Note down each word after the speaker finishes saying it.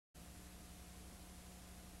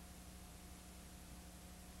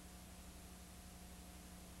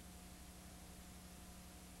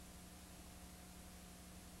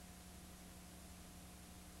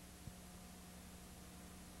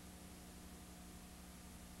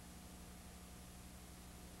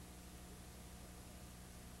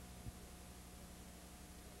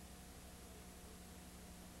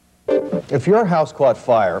If your house caught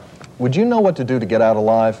fire, would you know what to do to get out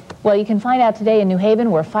alive? Well, you can find out today in New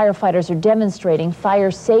Haven, where firefighters are demonstrating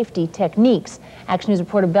fire safety techniques. Action News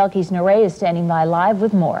reporter Belkis Nore is standing by live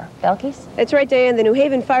with more. Belkis? That's right, Diane. The New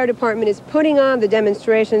Haven Fire Department is putting on the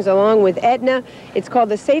demonstrations along with Aetna. It's called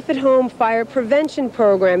the Safe at Home Fire Prevention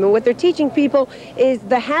Program. And what they're teaching people is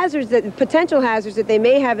the hazards, potential hazards that they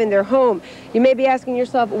may have in their home. You may be asking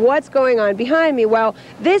yourself, what's going on behind me? Well,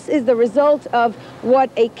 this is the result of what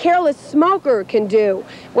a careless smoker can do.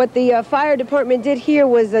 What the fire department did here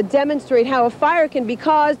was demonstrate how a fire can be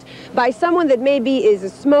caused by someone that maybe is a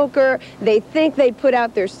smoker. They think they put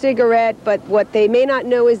out their cigarette, but what they may not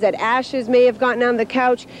know is that ashes may have gotten on the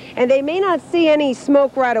couch, and they may not see any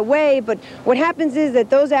smoke right away, but what happens is that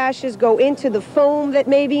those ashes go into the foam that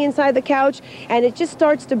may be inside the couch, and it just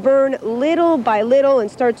starts to burn little by little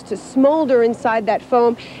and starts to smolder inside that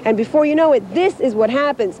foam, and before you know it, this is what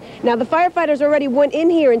happens. Now, the firefighters already went in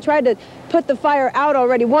here and tried to put the fire out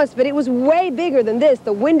already once, but it was way bigger than this.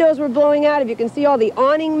 The windows were blowing out. If you can see, all the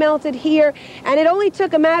awning melted here, and it only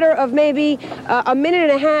took a matter of maybe a minute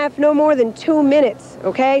and a half, no more than 2 minutes,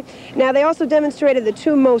 okay? Now, they also demonstrated the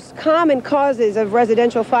two most common causes of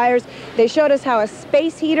residential fires. They showed us how a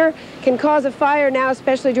space heater can cause a fire now,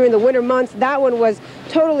 especially during the winter months. That one was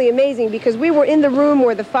totally amazing because we were in the room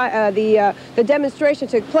where the demonstration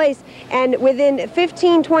took place, and within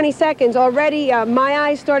 15-20 seconds already my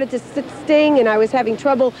eyes started to sting and I was having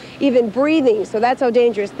trouble even breathing. So that's how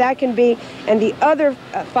dangerous that can be. And the other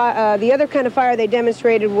kind of fire they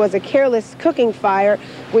demonstrated was a careless cooking fire,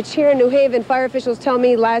 which here in New Haven, fire officials tell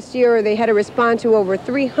me last year they had to respond to over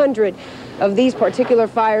 300 of these particular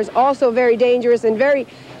fires. Also very dangerous and very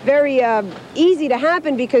easy to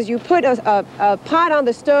happen because you put a pot on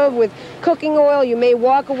the stove with cooking oil. You may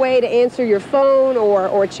walk away to answer your phone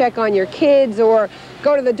or check on your kids or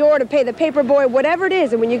go to the door to pay the paper boy, whatever it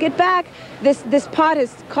is. And when you get back, this pot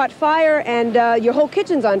has caught fire and your whole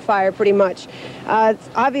kitchen's on fire pretty much.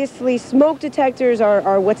 Obviously, smoke detectors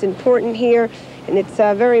are what's important here. And it's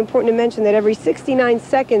very important to mention that every 69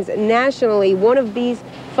 seconds nationally, one of these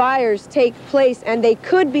fires take place, and they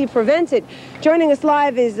could be prevented. Joining us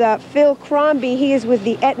live is Phil Crombie. He is with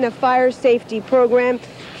the Aetna Fire Safety Program.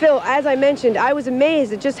 Phil, as I mentioned, I was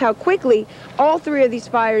amazed at just how quickly all three of these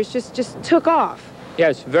fires just took off.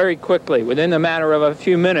 Yes, very quickly. Within a matter of a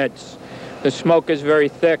few minutes, the smoke is very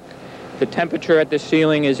thick. The temperature at the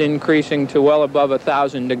ceiling is increasing to well above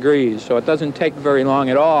 1,000 degrees, so it doesn't take very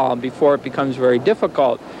long at all before it becomes very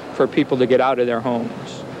difficult for people to get out of their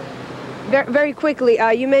homes. Very quickly,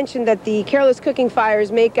 you mentioned that the careless cooking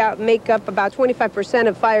fires make up about 25%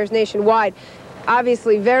 of fires nationwide.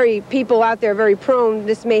 Obviously, people out there very prone,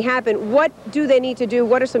 this may happen. What do they need to do?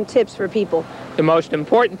 What are some tips for people? The most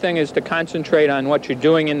important thing is to concentrate on what you're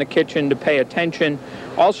doing in the kitchen, to pay attention,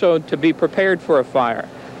 also to be prepared for a fire,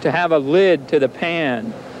 to have a lid to the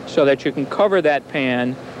pan so that you can cover that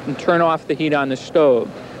pan and turn off the heat on the stove.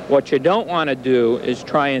 What you don't want to do is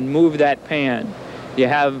try and move that pan. You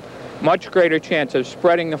have much greater chance of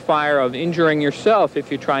spreading the fire, of injuring yourself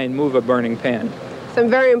if you try and move a burning pan. Some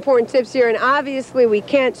very important tips here, and obviously we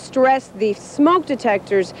can't stress the smoke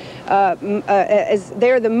detectors as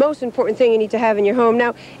they're the most important thing you need to have in your home.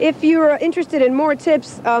 Now, if you're interested in more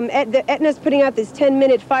tips, Aetna's putting out this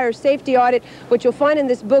 10-minute fire safety audit. What you'll find in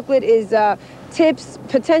this booklet is tips,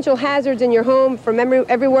 potential hazards in your home from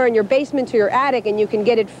everywhere in your basement to your attic, and you can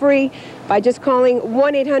get it free by just calling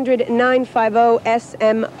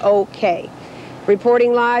 1-800-950-SMOK.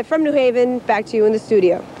 Reporting live from New Haven, back to you in the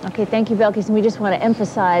studio. Okay, thank you, Belkis. And we just want to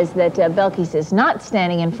emphasize that Belkis is not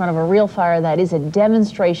standing in front of a real fire. That is a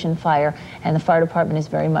demonstration fire, and the fire department is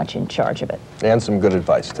very much in charge of it. And some good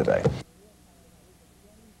advice today.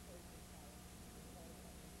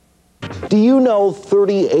 Do you know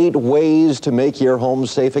 38 ways to make your home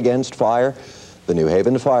safe against fire? The New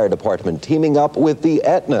Haven Fire Department, teaming up with the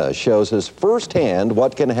Aetna, shows us firsthand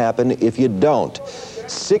what can happen if you don't.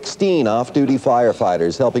 16 off-duty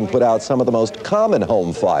firefighters helping put out some of the most common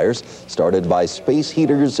home fires started by space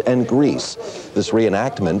heaters and grease. This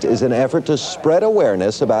reenactment is an effort to spread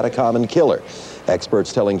awareness about a common killer.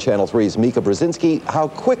 Experts telling Channel 3's Mika Brzezinski how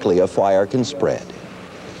quickly a fire can spread.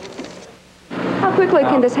 How quickly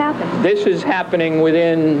can this happen? This is happening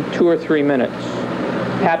within 2 or 3 minutes.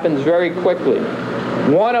 It happens very quickly.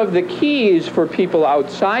 One of the keys for people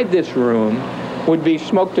outside this room would be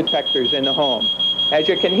smoke detectors in the home. As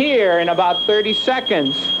you can hear, in about 30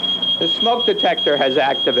 seconds, the smoke detector has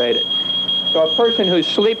activated. So a person who's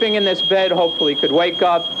sleeping in this bed hopefully could wake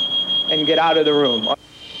up and get out of the room.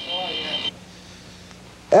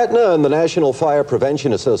 Aetna and the National Fire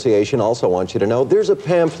Prevention Association also want you to know there's a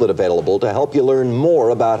pamphlet available to help you learn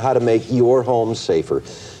more about how to make your home safer.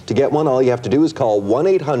 To get one, all you have to do is call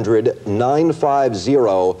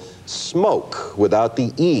 1-800-950-SMOKE without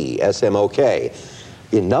the E, S-M-O-K.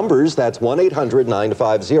 In numbers, that's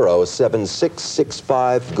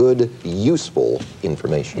 1-800-950-7665. Good, useful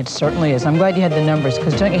information. It certainly is. I'm glad you had the numbers,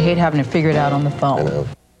 because don't you hate having to figure it out on the phone? I know.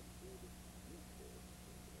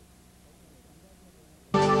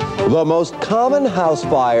 The most common house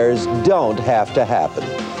fires don't have to happen.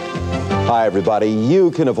 Hi, everybody.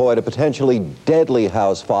 You can avoid a potentially deadly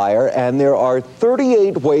house fire, and there are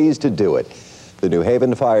 38 ways to do it. The New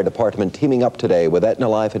Haven Fire Department teaming up today with Aetna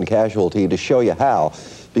Life Casualty to show you how,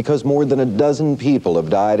 because more than a dozen people have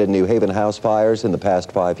died in New Haven house fires in the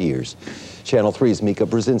past 5 years. Channel 3's Mika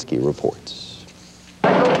Brzezinski reports.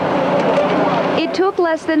 It took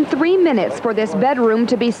less than 3 minutes for this bedroom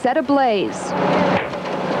to be set ablaze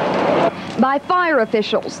by fire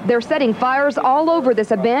officials. They're setting fires all over this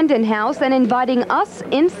abandoned house and inviting us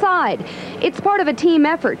inside. It's part of a team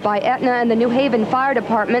effort by Aetna and the New Haven Fire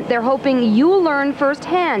Department. They're hoping you'll learn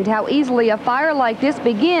firsthand how easily a fire like this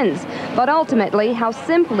begins, but ultimately how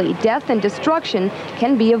simply death and destruction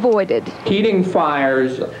can be avoided. Heating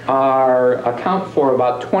fires account for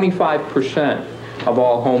about 25% of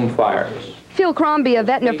all home fires. Phil Crombie of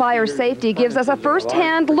Aetna Fire Safety gives us a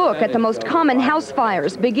first-hand look at the most common house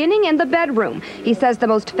fires, beginning in the bedroom. He says the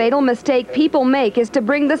most fatal mistake people make is to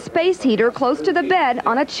bring the space heater close to the bed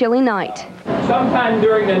on a chilly night. Sometime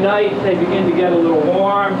during the night, they begin to get a little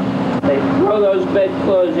warm. They throw those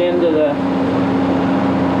bedclothes into the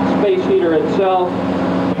space heater itself.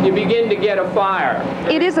 You begin to get a fire.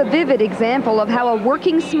 It is a vivid example of how a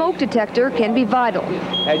working smoke detector can be vital.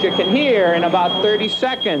 As you can hear, in about 30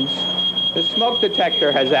 seconds, the smoke detector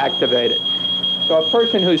has activated. So a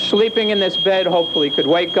person who's sleeping in this bed hopefully could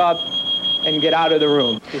wake up and get out of the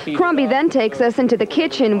room. Crombie then takes us into the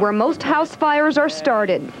kitchen where most house fires are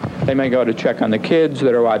started. They may go to check on the kids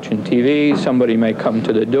that are watching TV, somebody may come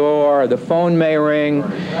to the door, the phone may ring,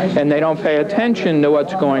 and they don't pay attention to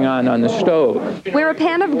what's going on the stove. Where a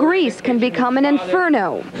pan of grease can become an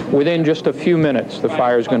inferno. Within just a few minutes, the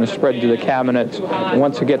fire is going to spread to the cabinets. And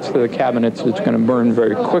once it gets to the cabinets, it's going to burn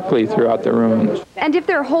very quickly throughout the rooms. And if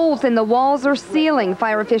there are holes in the walls or ceiling,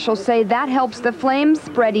 fire officials say that helps the flames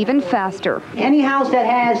spread even faster. Any house that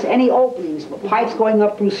has any openings, pipes going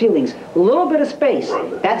up through ceilings, a little bit of space,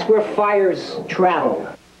 that's where fires travel.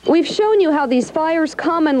 We've shown you how these fires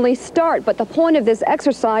commonly start, but the point of this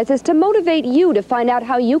exercise is to motivate you to find out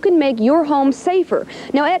how you can make your home safer.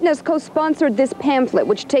 Now, Aetna's co-sponsored this pamphlet,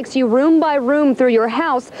 which takes you room by room through your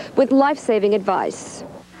house with life-saving advice.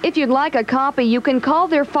 If you'd like a copy, you can call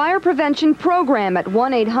their fire prevention program at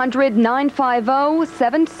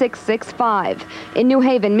 1-800-950-7665. In New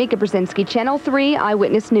Haven, Mika Brzezinski, Channel 3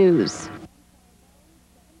 Eyewitness News.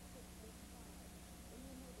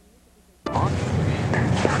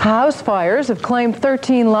 House fires have claimed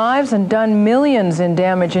 13 lives and done millions in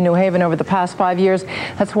damage in New Haven over the past 5 years.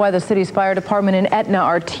 That's why the city's fire department and Aetna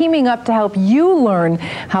are teaming up to help you learn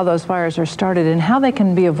how those fires are started and how they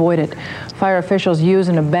can be avoided. Fire officials use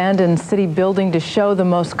an abandoned city building to show the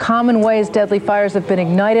most common ways deadly fires have been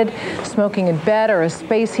ignited. Smoking in bed or a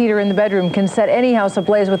space heater in the bedroom can set any house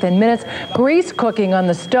ablaze within minutes. Grease cooking on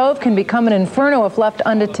the stove can become an inferno if left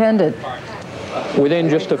unattended. Within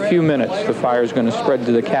just a few minutes, the fire is going to spread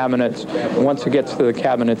to the cabinets. Once it gets to the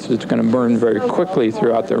cabinets, it's going to burn very quickly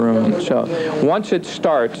throughout the room. So once it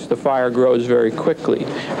starts, the fire grows very quickly.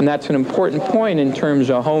 And that's an important point in terms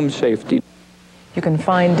of home safety. You can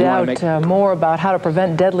find out more about how to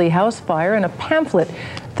prevent deadly house fire in a pamphlet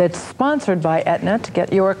that's sponsored by Aetna. To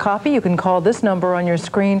get your copy, you can call this number on your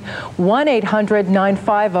screen,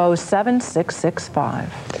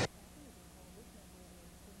 1-800-950-7665.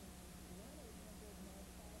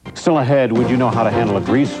 Still ahead, would you know how to handle a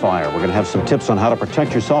grease fire? We're going to have some tips on how to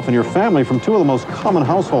protect yourself and your family from two of the most common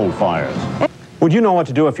household fires. Would you know what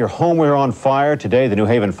to do if your home were on fire? Today, the New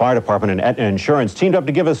Haven Fire Department and Aetna Insurance teamed up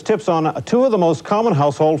to give us tips on two of the most common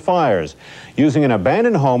household fires. Using an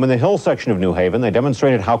abandoned home in the hill section of New Haven, they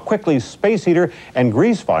demonstrated how quickly space heater and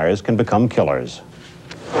grease fires can become killers.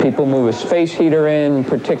 People move a space heater in,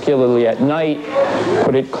 particularly at night,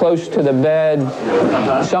 put it close to the bed.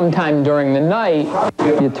 Sometime during the night,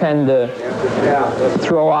 you tend to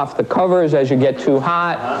throw off the covers as you get too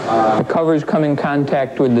hot. The covers come in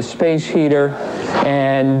contact with the space heater,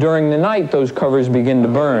 and during the night, those covers begin to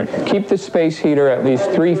burn. Keep the space heater at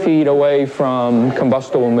least 3 feet away from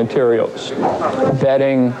combustible materials.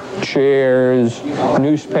 Bedding, chairs,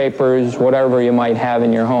 newspapers, whatever you might have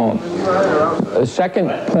in your home. The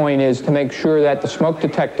second point is to make sure that the smoke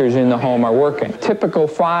detectors in the home are working. Typical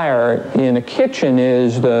fire in a kitchen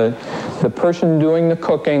is the person doing the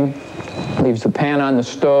cooking leaves the pan on the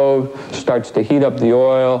stove, starts to heat up the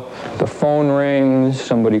oil, the phone rings,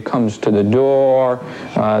 somebody comes to the door,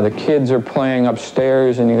 the kids are playing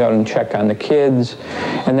upstairs and you go and check on the kids,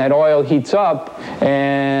 and that oil heats up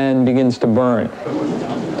and begins to burn.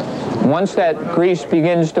 Once that grease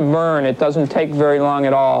begins to burn, it doesn't take very long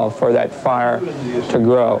at all for that fire to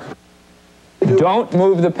grow. Don't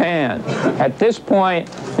move the pan. At this point,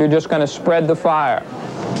 you're just going to spread the fire.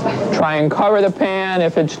 Try and cover the pan.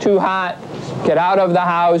 If it's too hot, get out of the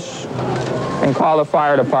house and call the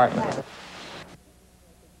fire department.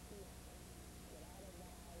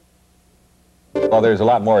 Well, there's a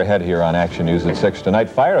lot more ahead here on Action News at 6 tonight.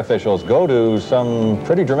 Fire officials go to some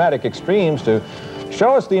pretty dramatic extremes to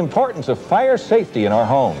show us the importance of fire safety in our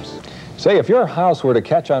homes. Say, if your house were to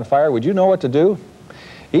catch on fire, would you know what to do?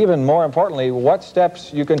 Even more importantly, what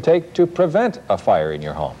steps you can take to prevent a fire in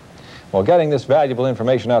your home. Well, getting this valuable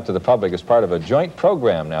information out to the public is part of a joint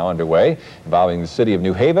program now underway involving the city of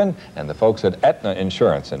New Haven and the folks at Aetna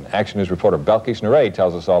Insurance. And Action News reporter Belkis Narey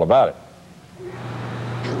tells us all about it.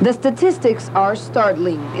 The statistics are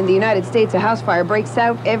startling. In the United States, a house fire breaks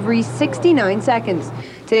out every 69 seconds.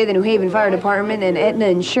 Today, the New Haven Fire Department and Aetna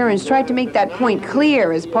Insurance tried to make that point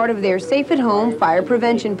clear as part of their Safe at Home fire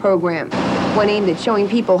prevention program, one aimed at showing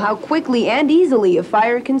people how quickly and easily a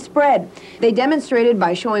fire can spread. They demonstrated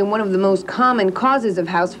by showing one of the most common causes of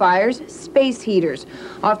house fires, space heaters.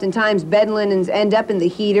 Oftentimes, bed linens end up in the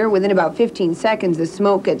heater. Within about 15 seconds, the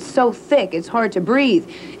smoke gets so thick it's hard to breathe.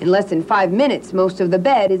 In less than 5 minutes, most of the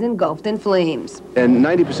bed is engulfed in flames. And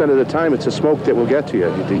 90% of the time, it's the smoke that will get to you.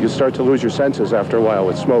 You start to lose your senses after a while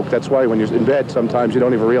with smoke. That's why when you're in bed, sometimes you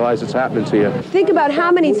don't even realize it's happening to you. Think about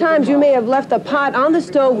how many times you may have left a pot on the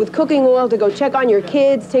stove with cooking oil to go check on your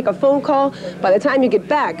kids, take a phone call. By the time you get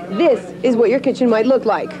back, this is what your kitchen might look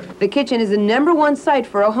like. The kitchen is the #1 site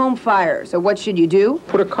for a home fire. So what should you do?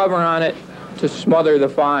 Put a cover on it to smother the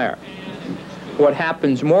fire. What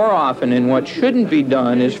happens more often and what shouldn't be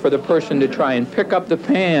done is for the person to try and pick up the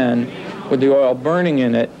pan with the oil burning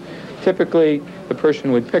in it. Typically, the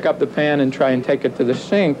person would pick up the pan and try and take it to the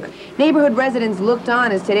sink. Neighborhood residents looked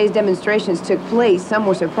on as today's demonstrations took place. Some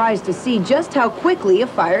were surprised to see just how quickly a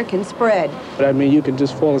fire can spread. But I mean, you could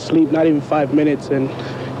just fall asleep, not even 5 minutes, and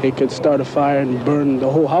it could start a fire and burn the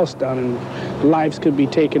whole house down, and lives could be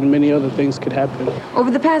taken, and many other things could happen. Over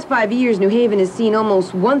the past 5 years, New Haven has seen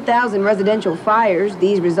almost 1,000 residential fires.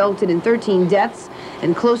 These resulted in 13 deaths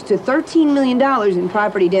and close to $13 million in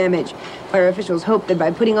property damage. Fire officials hope that by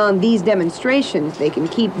putting on these demonstrations, they can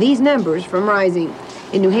keep these numbers from rising.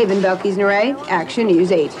 In New Haven, Belkis Narey, Action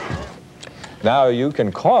News 8. Now you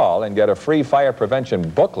can call and get a free fire prevention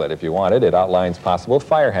booklet if you want it. It outlines possible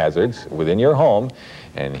fire hazards within your home.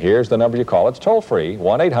 And here's the number you call. It's toll-free,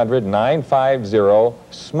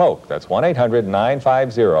 1-800-950-SMOKE. That's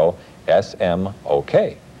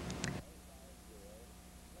 1-800-950-SMOK.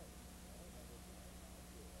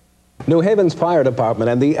 New Haven's Fire Department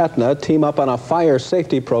and the Aetna team up on a fire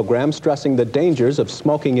safety program stressing the dangers of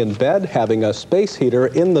smoking in bed, having a space heater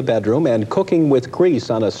in the bedroom, and cooking with grease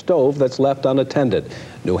on a stove that's left unattended.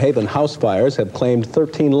 New Haven house fires have claimed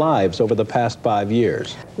 13 lives over the past 5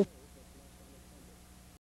 years.